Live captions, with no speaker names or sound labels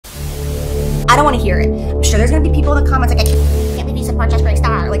I don't want to hear it. I'm sure there's gonna be people in the comments like, I can't believe you support Jeffree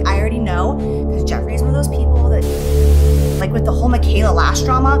Star. Like, I already know, because Jeffree is one of those people that, like with the whole Mikayla Lash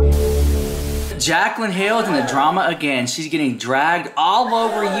drama. Jaclyn Hill's in the drama again. She's getting dragged all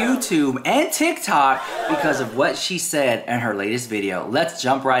over YouTube and TikTok because of what she said in her latest video. Let's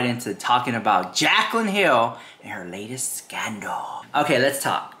jump right into talking about Jaclyn Hill and her latest scandal. Okay, let's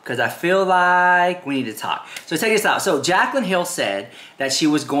talk, because I feel like we need to talk. So check this out. So Jaclyn Hill said that she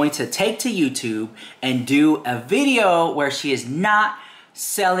was going to take to YouTube and do a video where she is not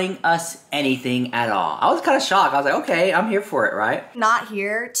selling us anything at all. I was kind of shocked. I was like, okay, I'm here for it, right? I'm not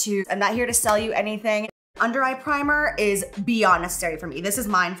here to sell you anything. Under eye primer is beyond necessary for me. This is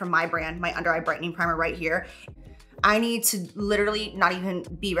mine from my brand, my under eye brightening primer right here. I need to literally not even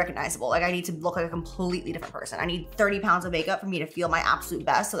be recognizable. Like, I need to look like a completely different person. I need 30 pounds of makeup for me to feel my absolute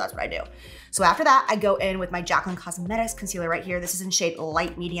best, so that's what I do. So after that, I go in with my Jaclyn Cosmetics concealer right here. This is in shade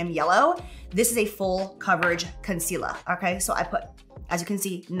light medium yellow. This is a full coverage concealer, okay? So I put, as you can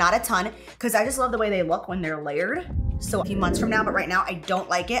see, not a ton, because I just love the way they look when they're layered. So a few months from now, but right now I don't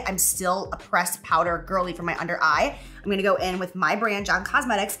like it. I'm still a pressed powder girly for my under eye. I'm gonna go in with my brand, Jaclyn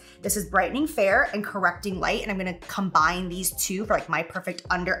Cosmetics. This is brightening fair and correcting light, and I'm gonna combine these two for like my perfect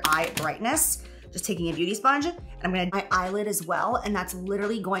under eye brightness. Just taking a beauty sponge, and I'm gonna do my eyelid as well, and that's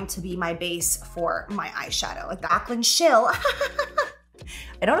literally going to be my base for my eyeshadow. Like Jaclyn Chill.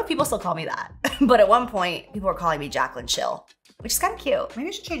 I don't know if people still call me that, but at one point, people were calling me Jaclyn Chill, which is kind of cute. Maybe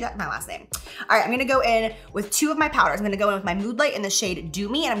I should change that to my last name. All right, I'm gonna go in with two of my powders. I'm gonna go in with my Mood Light in the shade Do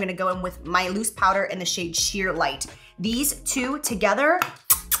Me, and I'm gonna go in with my loose powder in the shade Sheer Light. These two together,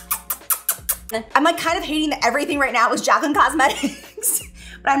 I'm like kind of hating that everything right now is Jaclyn Cosmetics,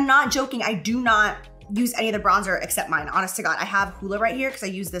 but I'm not joking. I do not use any of the bronzer except mine, honest to God. I have Hoola right here because I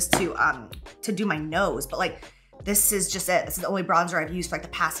use this to do my nose, but like, this is just it. This is the only bronzer I've used for like the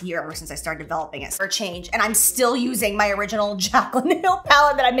past year ever since I started developing it. For change, and I'm still using my original Jaclyn Hill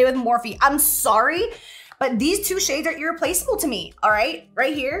palette that I made with Morphe. I'm sorry, but these two shades are irreplaceable to me, all right?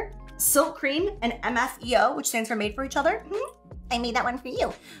 Right here, Silk Cream and MFEO, which stands for Made for Each Other. I made that one for you.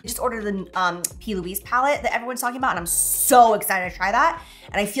 I just ordered the P. Louise palette that everyone's talking about, and I'm so excited to try that.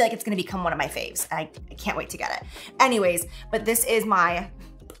 And I feel like it's gonna become one of my faves. I can't wait to get it. Anyways, but this is my,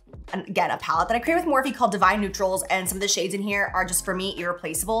 again, a palette that I created with Morphe called Divine Neutrals, and some of the shades in here are just, for me,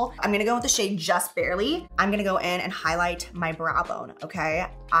 irreplaceable. I'm gonna go with the shade Just Barely. I'm gonna go in and highlight my brow bone, okay?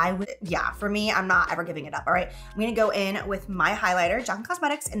 Yeah, for me, I'm not ever giving it up, all right? I'm gonna go in with my highlighter, Jaclyn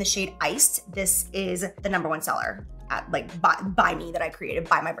Cosmetics, in the shade Iced. This is the #1 seller. By me, that I created,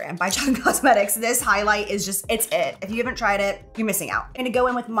 by my brand, by Jaclyn Cosmetics. This highlight is just, it's it. If you haven't tried it, you're missing out. I'm gonna go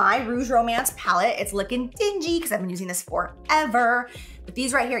in with my Rouge Romance palette. It's looking dingy because I've been using this forever. But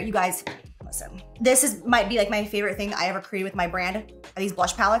these right here, you guys, listen. This might be like my favorite thing I ever created with my brand. Are these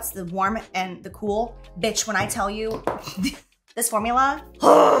blush palettes, the warm and the cool. Bitch, when I tell you, this formula,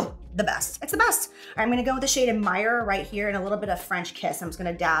 the best. It's the best. All right, I'm gonna go with the shade Admire right here and a little bit of French Kiss. I'm just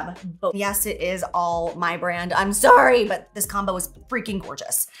gonna dab both. Yes, it is all my brand. I'm sorry, but this combo is freaking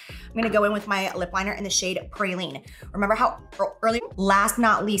gorgeous. I'm gonna go in with my lip liner in the shade Praline. Remember how early? Last but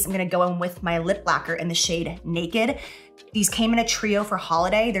not least, I'm gonna go in with my lip lacquer in the shade Naked. These came in a trio for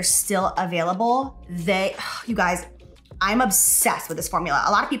holiday. They're still available. You guys, I'm obsessed with this formula.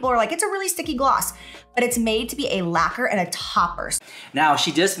 A lot of people are like, it's a really sticky gloss, but it's made to be a lacquer and a topper. Now,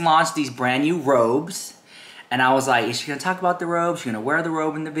 she just launched these brand new robes, and I was like, is she gonna talk about the robe? She's gonna wear the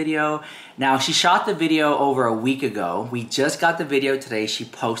robe in the video? Now, she shot the video over a week ago. We just got the video today. She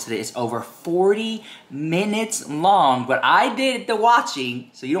posted it. It's over 40 minutes long, but I did the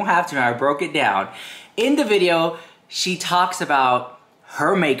watching, so you don't have to. I broke it down. In the video, she talks about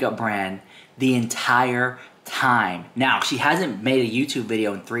her makeup brand the entire time. Now, she hasn't made a YouTube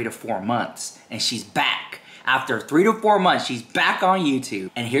video in 3 to 4 months, and she's back. After 3 to 4 months, she's back on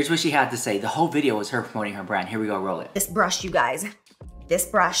YouTube. And here's what she had to say. The whole video was her promoting her brand. Here we go, roll it. This brush, you guys, this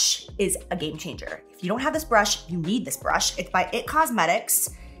brush is a game changer. If you don't have this brush, you need this brush. It's by It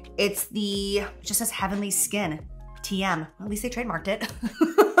Cosmetics. It just says Heavenly Skin, TM. Well, at least they trademarked it.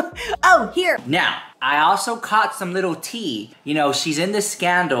 Oh, here. Now, I also caught some little tea. You know, she's in this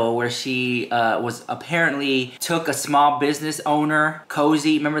scandal where she was apparently took a small business owner,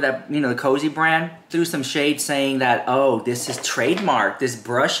 Cozy, remember that, you know, the Cozy brand? Threw some shade saying that, oh, this is trademarked. This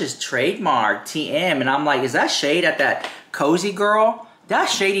brush is trademarked, TM. And I'm like, is that shade at that Cozy girl?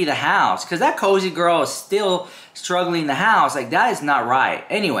 That's shady the house, because that Cozy girl is still struggling in the house. Like, that is not right.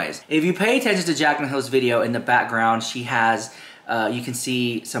 Anyways, if you pay attention to Jaclyn Hill's video, in the background, she has, you can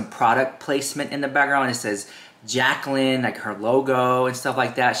see some product placement in the background. It says Jaclyn, like her logo and stuff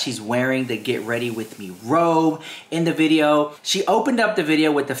like that. She's wearing the Get Ready With Me robe in the video. She opened up the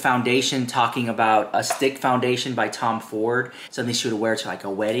video with the foundation, talking about a stick foundation by Tom Ford, something she would wear to like a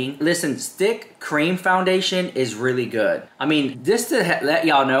wedding. Listen, stick cream foundation is really good. I mean, just to let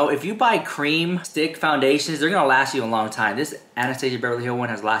y'all know, if you buy cream stick foundations, they're gonna last you a long time. This Anastasia Beverly Hills one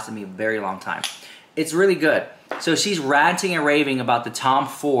has lasted me a very long time. It's really good. So she's ranting and raving about the Tom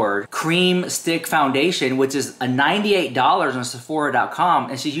Ford cream stick foundation, which is a $98 on Sephora.com,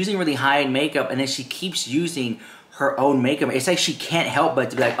 and she's using really high-end makeup, and then she keeps using her own makeup. It's like she can't help but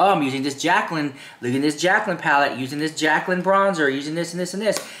to be like, oh, I'm using this Jaclyn, look at this Jaclyn palette, using this Jaclyn bronzer, using this and this and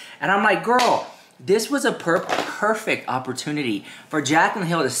this. And I'm like, girl, this was a perfect opportunity for Jaclyn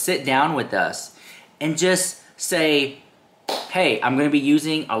Hill to sit down with us and just say, hey, I'm gonna be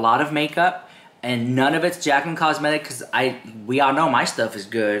using a lot of makeup, and none of it's Jaclyn Cosmetic, because we all know my stuff is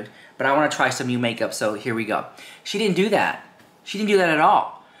good, but I want to try some new makeup, so here we go. She didn't do that. She didn't do that at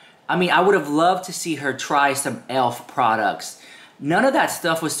all. I mean, I would have loved to see her try some e.l.f. products. None of that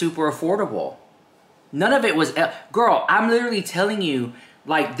stuff was super affordable. None of it was, girl, I'm literally telling you,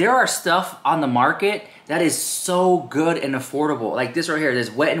 like, there are stuff on the market that is so good and affordable. Like this right here,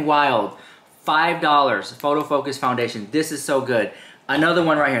 this Wet n Wild, $5, Photo Focus Foundation. This is so good. Another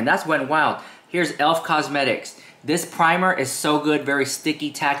one right here, and that's Wet n Wild. Here's e.l.f. Cosmetics. This primer is so good, very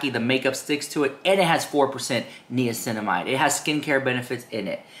sticky, tacky. The makeup sticks to it, and it has 4% niacinamide. It has skincare benefits in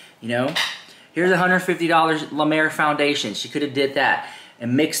it, you know? Here's a $150 La Mer foundation. She could have did that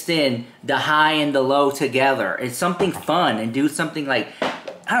and mixed in the high and the low together. It's something fun, and do something like, I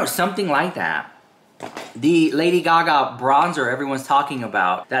don't know, something like that. The Lady Gaga bronzer everyone's talking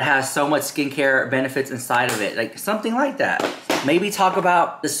about that has so much skincare benefits inside of it. Like something like that. Maybe talk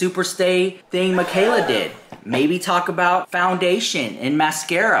about the Super Stay thing Mikayla did. Maybe talk about foundation and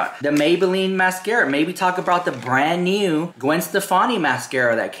mascara. The Maybelline mascara. Maybe talk about the brand new Gwen Stefani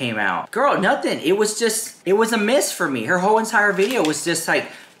mascara that came out. Girl, nothing. It was a miss for me. Her whole entire video was just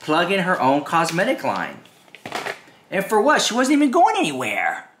like plug in her own cosmetic line. And for what? She wasn't even going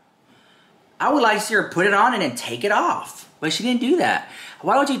anywhere. I would like to see her put it on and then take it off. But she didn't do that.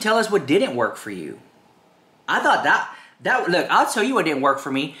 Why don't you tell us what didn't work for you? I thought look, I'll tell you what didn't work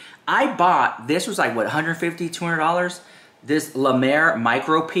for me. I bought, this was like, what, $150, $200? This La Mer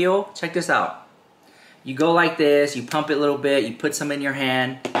Micro Peel. Check this out. You go like this, you pump it a little bit, you put some in your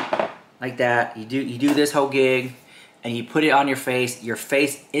hand, like that. You do this whole gig, and you put it on your face. Your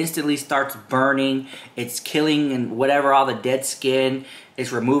face instantly starts burning. It's killing and whatever, all the dead skin.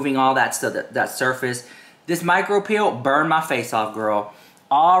 It's removing all that stuff, that surface. This micro peel burned my face off, girl.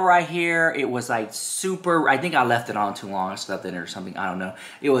 All right here, it was like super, I think I left it on too long, I slept in it or something, I don't know.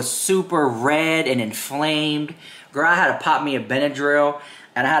 It was super red and inflamed. Girl, I had to pop me a Benadryl,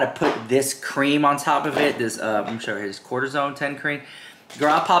 and I had to put this cream on top of it, this, I'm sure here, this Cortisone 10 cream.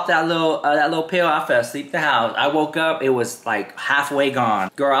 Girl, I popped that little pill, I fell asleep at the house. I woke up, it was like halfway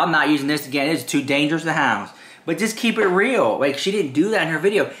gone. Girl, I'm not using this again, it's too dangerous to the house. But just keep it real. Like, she didn't do that in her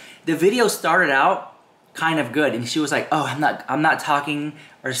video. The video started out kind of good, and she was like, oh, I'm not talking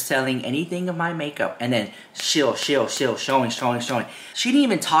or selling anything of my makeup, and then showing. She didn't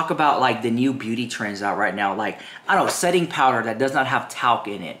even talk about like the new beauty trends out right now, like, I don't know, setting powder that does not have talc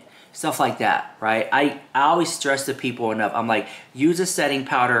in it, stuff like that, right? I always stress to people enough, I'm like, use a setting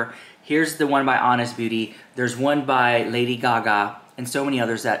powder. Here's the one by Honest Beauty, there's one by Lady Gaga, and so many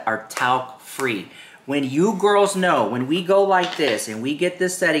others that are talc free. When you girls know, when we go like this and we get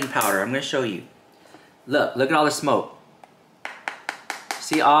this setting powder, I'm gonna show you. Look at all the smoke.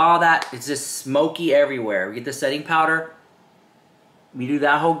 See all that? It's just smoky everywhere. We get the setting powder. We do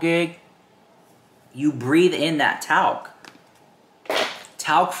that whole gig. You breathe in that talc.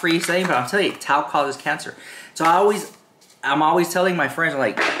 Talc-free setting powder. I'm telling you, talc causes cancer. So I'm always telling my friends,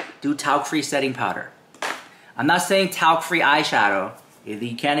 like, do talc-free setting powder. I'm not saying talc-free eyeshadow.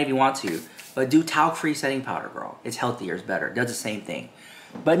 You can if you want to. But do talc-free setting powder, girl. It's healthier, it's better. It does the same thing.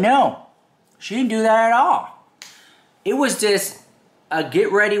 But no. She didn't do that at all. It was just a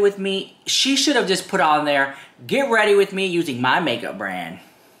get ready with me. She should have just put on there, get ready with me using my makeup brand.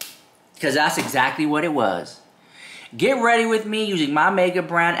 Because that's exactly what it was. Get ready with me using my makeup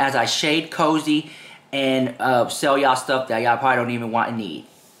brand as I shade cozy and sell y'all stuff that y'all probably don't even want and need.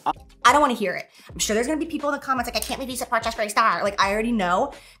 I don't want to hear it. I'm sure there's going to be people in the comments like, I can't believe you support Jeffree Star. Like, I already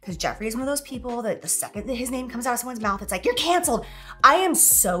know, because Jeffree is one of those people that the second that his name comes out of someone's mouth, it's like, you're canceled. I am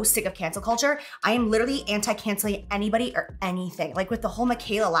so sick of cancel culture. I am literally anti-canceling anybody or anything. Like with the whole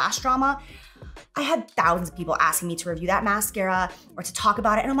Mikayla lash drama, I had thousands of people asking me to review that mascara or to talk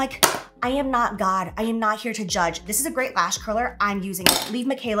about it. And I'm like, I am not God. I am not here to judge. This is a great lash curler. I'm using it. Leave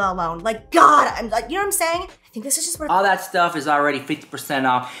Mikayla alone. Like, God, I'm like, you know what I'm saying? I think this is just where all that stuff is already 50%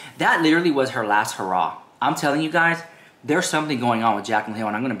 off. That literally was her last hurrah. I'm telling you guys, there's something going on with Jaclyn Hill,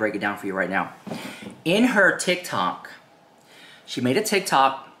 and I'm gonna break it down for you right now. In her TikTok, she made a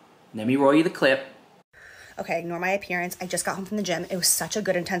TikTok. Let me roll you the clip. Okay, ignore my appearance. I just got home from the gym. It was such a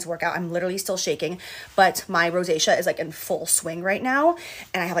good, intense workout. I'm literally still shaking, but my rosacea is like in full swing right now,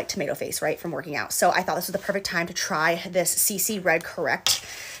 and I have like tomato face, right, from working out. So I thought this was the perfect time to try this CC Red Correct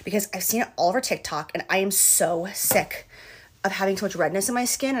because I've seen it all over TikTok, and I am so sick of having so much redness in my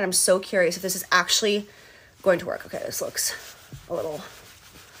skin, and I'm so curious if this is actually going to work. Okay, this looks a little,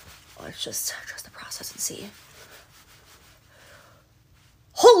 let's just trust the process and see.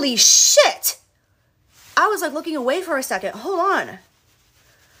 Holy shit! I was like looking away for a second. Hold on.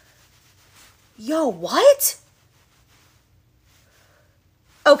 Yo, what?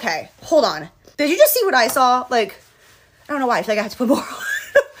 Okay, hold on. Did you just see what I saw? Like, I don't know why. I feel like I have to put more on.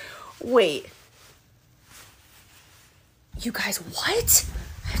 Wait. You guys, what?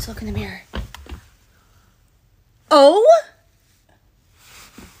 I have to look in the mirror. Oh?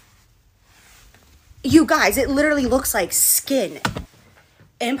 You guys, it literally looks like skin.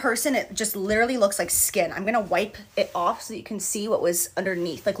 In person, it just literally looks like skin. I'm gonna wipe it off so you can see what was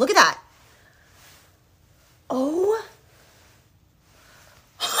underneath. Like, look at that. Oh.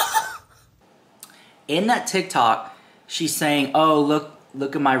 In that TikTok, she's saying, oh,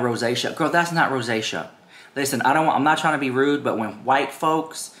 look at my rosacea. Girl, that's not rosacea. Listen, I'm not trying to be rude, but when white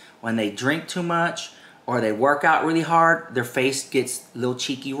folks, when they drink too much or they work out really hard, their face gets a little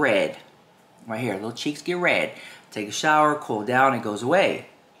cheeky red. Right here, little cheeks get red. Take a shower, cool down, it goes away.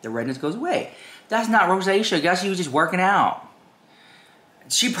 The redness goes away. That's not rosacea. Guess she was just working out.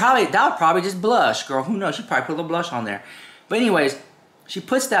 That would probably just blush, girl. Who knows? She probably put a little blush on there. But anyways, she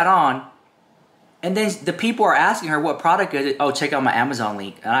puts that on, and then the people are asking her what product is it. Oh, check out my Amazon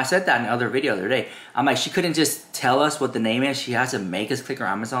link. And I said that in another video the other day. I'm like, she couldn't just tell us what the name is. She has to make us click her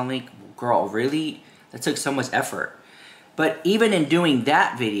Amazon link. Girl, really? That took so much effort. But even in doing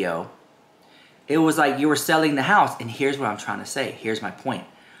that video, it was like you were selling the house. And here's what I'm trying to say. Here's my point.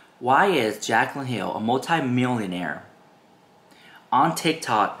 Why is Jaclyn Hill, a multi-millionaire, on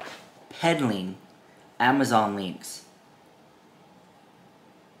TikTok peddling Amazon links?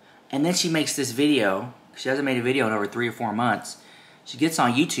 And then she makes this video. She hasn't made a video in over 3 or 4 months. She gets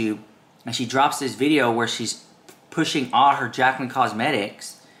on YouTube and she drops this video where she's pushing all her Jaclyn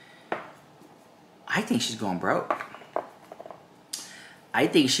cosmetics. I think she's going broke. I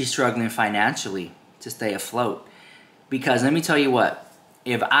think she's struggling financially to stay afloat. Because let me tell you what.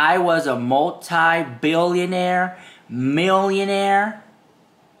 If I was a multi-billionaire, millionaire,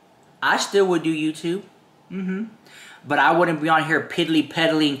 I still would do YouTube. But I wouldn't be on here piddly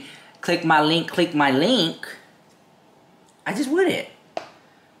peddling, click my link, click my link. I just wouldn't.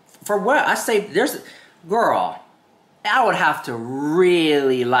 For what? I say, girl, I would have to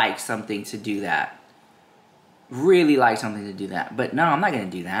really like something to do that. Really like something to do that. But no, I'm not going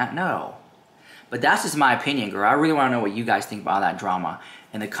to do that. No. But that's just my opinion, girl. I really want to know what you guys think about all that drama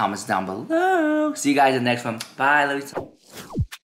in the comments down below. See you guys in the next one. Bye. Love you.